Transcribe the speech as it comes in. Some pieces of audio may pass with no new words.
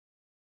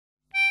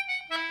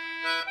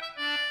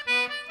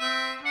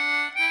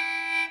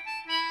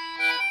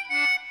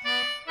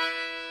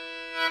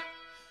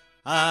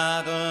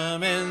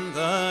Adam in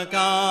the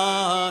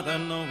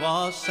garden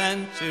was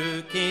sent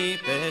to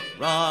keep it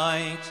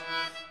right,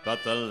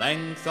 but the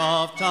length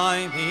of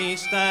time he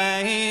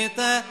stayed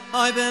there,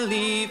 I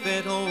believe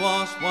it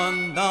was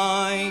one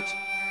night.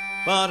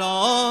 But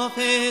of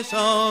his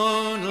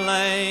own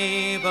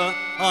labour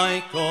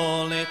I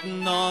call it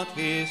not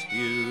his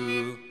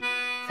due,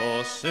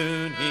 for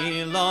soon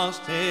he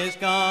lost his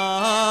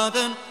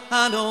garden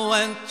and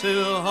went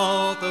to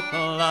hold the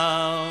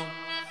plough.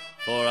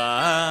 For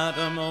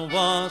Adam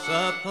was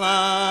a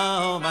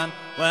ploughman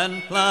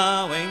when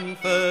ploughing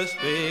first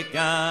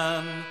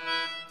began.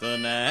 The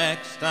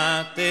next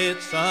that did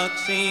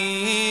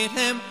succeed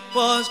him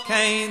was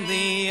Cain,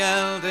 the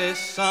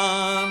eldest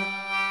son.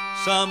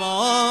 Some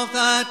of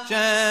that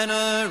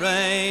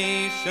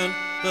generation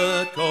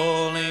the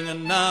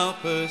calling now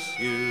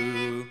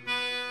pursue,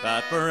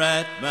 that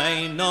bread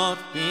may not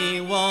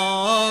be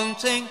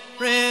wanting,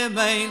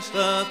 remains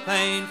the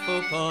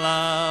painful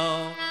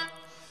plough.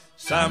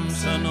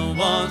 Samson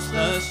was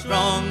the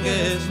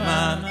strongest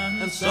man,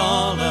 and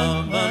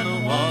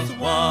Solomon was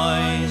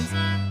wise.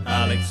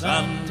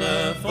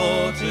 Alexander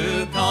for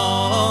to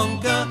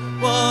conquer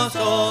was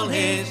all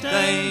his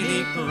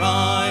daily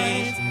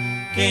prize.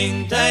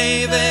 King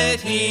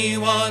David he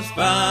was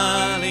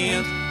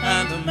valiant,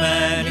 and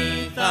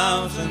many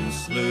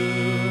thousands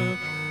slew.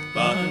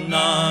 But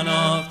none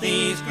of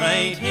these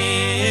great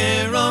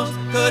heroes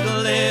could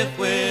live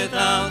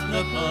without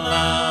the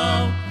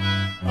plough.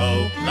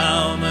 Oh,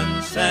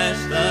 ploughman,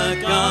 says the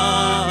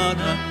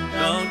gardener,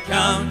 don't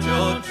count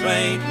your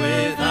trade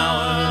with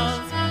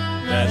ours.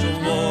 There's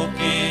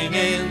walking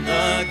in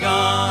the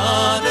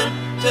garden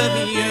to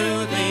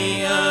view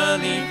the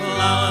early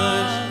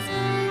flowers.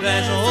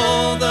 There's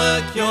all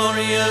the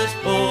curious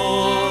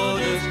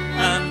borders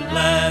and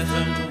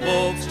pleasant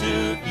walks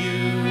to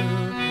view.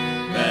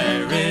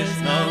 There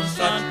is no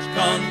such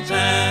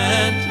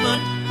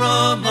contentment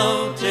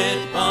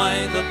promoted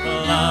by the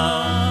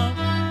plough.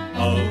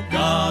 Oh,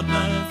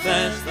 gardener,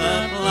 says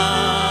the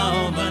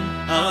ploughman,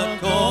 our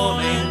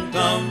calling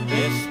don't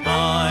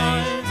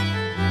despise.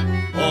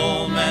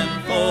 All men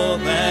for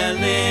their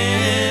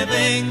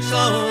living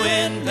so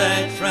in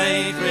their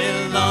trade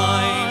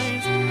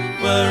relies.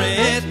 Were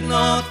it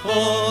not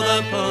for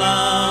the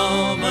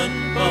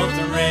ploughman, both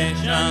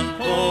rich and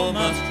poor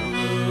must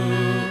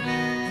rue.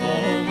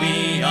 For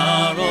we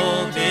are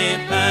all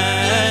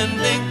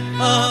depending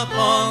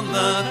upon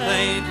the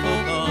faithful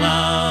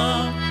plough.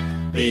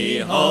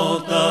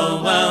 Behold the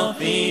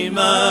wealthy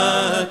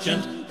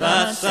merchant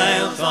that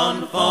sails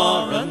on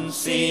foreign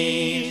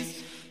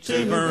seas,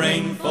 to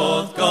bring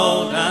forth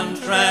gold and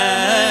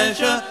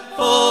treasure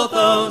for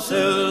those who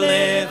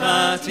live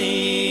at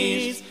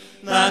ease.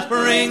 That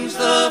brings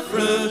the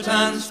fruit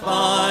and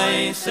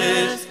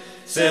spices,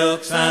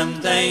 silks and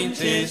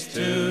dainties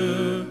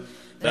too.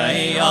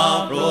 They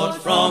are brought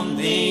from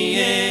the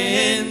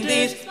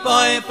Indies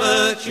by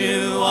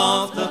virtue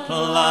of the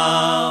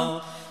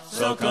plough.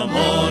 So come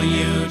all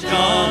you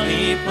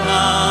jolly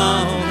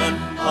ploughmen,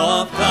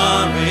 of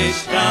courage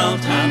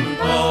stout and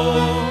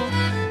bold,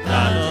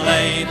 that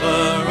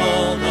labour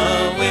all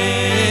the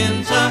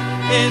winter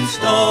in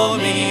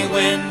stormy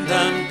wind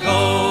and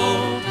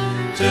cold,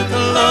 to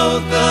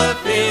clothe the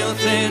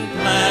fields in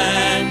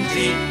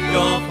plenty,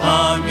 your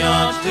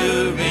farmyards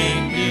to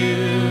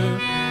renew,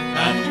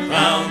 and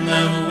crown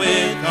them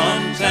with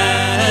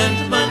content